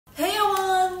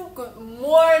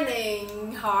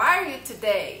morning! How are you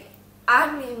today?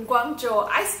 I'm in Guangzhou.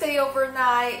 I stay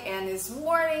overnight and it's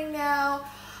morning now.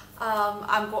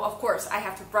 Of course, I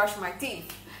have to brush my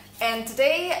teeth. And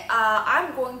today,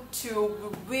 I'm going to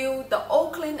review the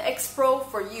Oclean X Pro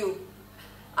for you.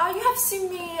 You have seen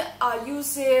me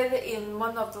use it in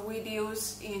one of the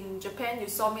videos in Japan. You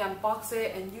saw me unbox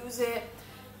it and use it.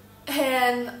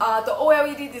 And the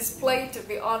OLED display, to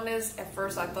be honest, at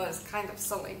first I thought it's kind of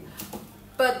silly.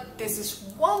 But this is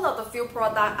one of the few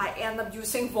products I end up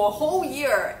using for a whole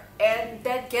year. And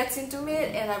that gets into me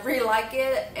and I really like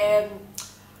it. And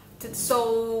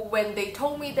so when they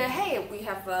told me that, hey, we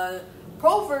have a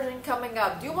pro version coming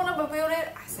up, do you want to review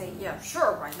it? I say, yeah,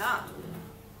 sure, why not?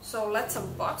 So let's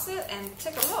unbox it and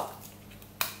take a look.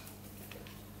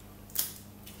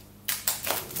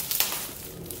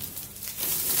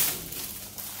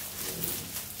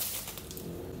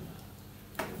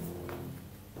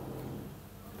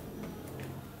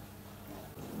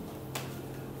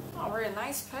 Oh, very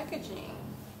nice packaging.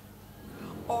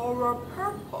 Aura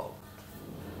purple.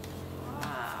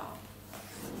 Wow.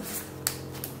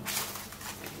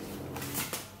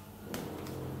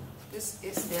 This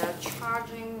is their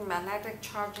magnetic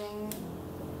charging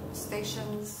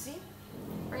station. See?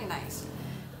 Very nice.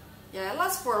 Yeah, it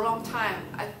lasts for a long time.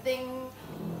 I think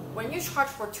when you charge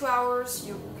for 2 hours,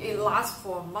 it lasts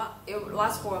for a month. It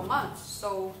lasts for a month,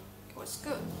 so it was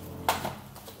good.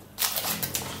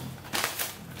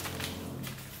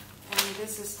 And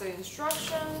this is the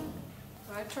instruction.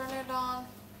 When I turn it on,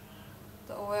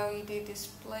 the OLED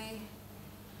display.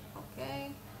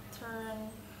 Okay, turn.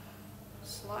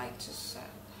 Slide to set.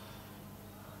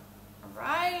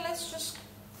 Alright, let's just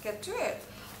get to it.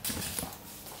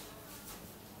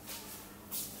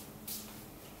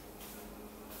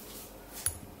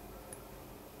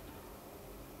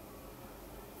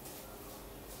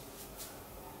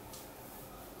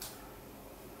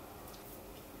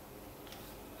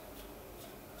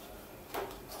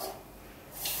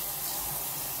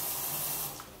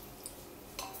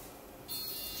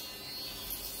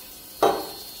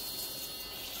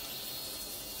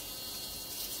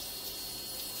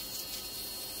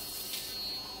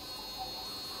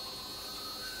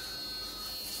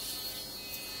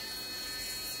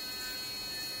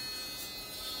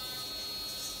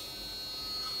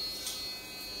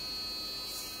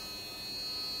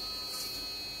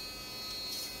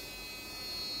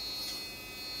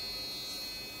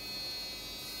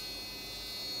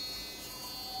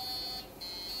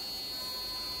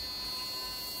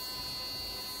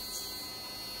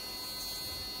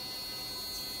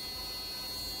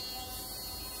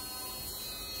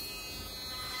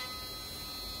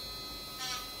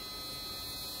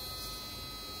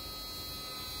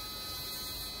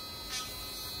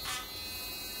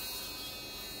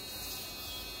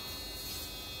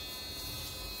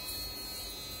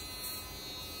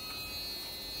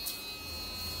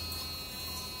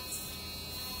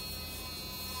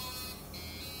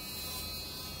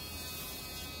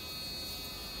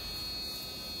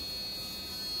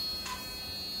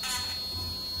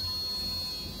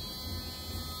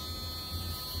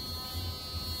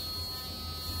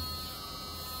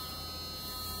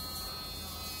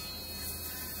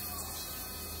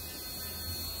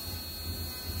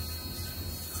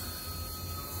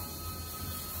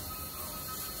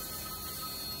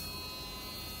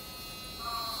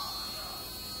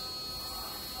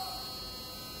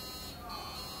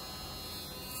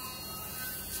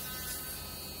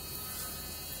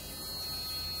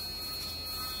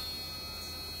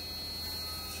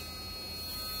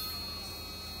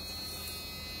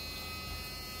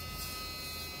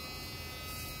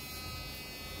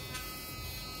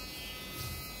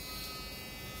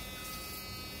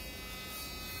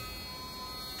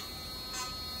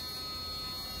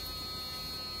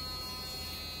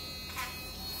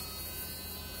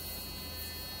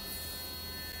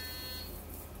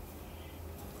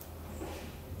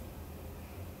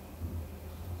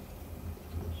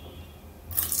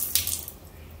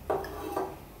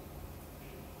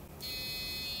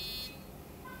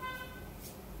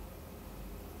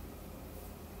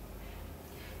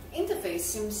 Interface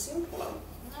seems simpler,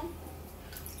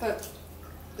 but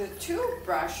the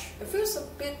toothbrush, it feels a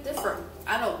bit different.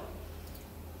 I know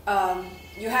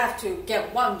you have to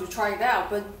get one to try it out,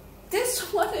 but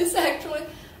this one is actually,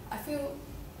 I feel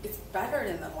it's better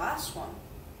than the last one.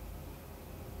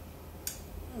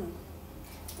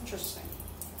 Interesting.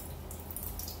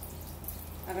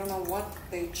 I don't know what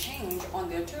they changed on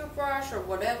their toothbrush or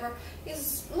whatever. It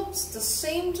looks the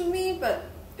same to me, but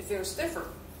it feels different.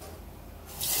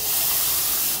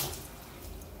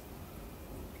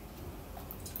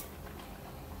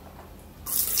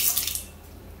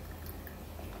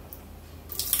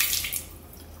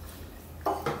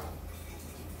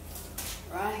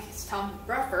 time for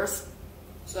breakfast.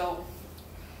 So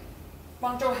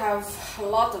Guangzhou have a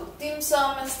lot of dim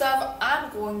sum and stuff.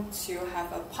 I'm going to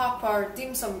have a proper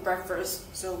dim sum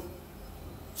breakfast. So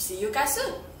see you guys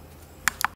soon.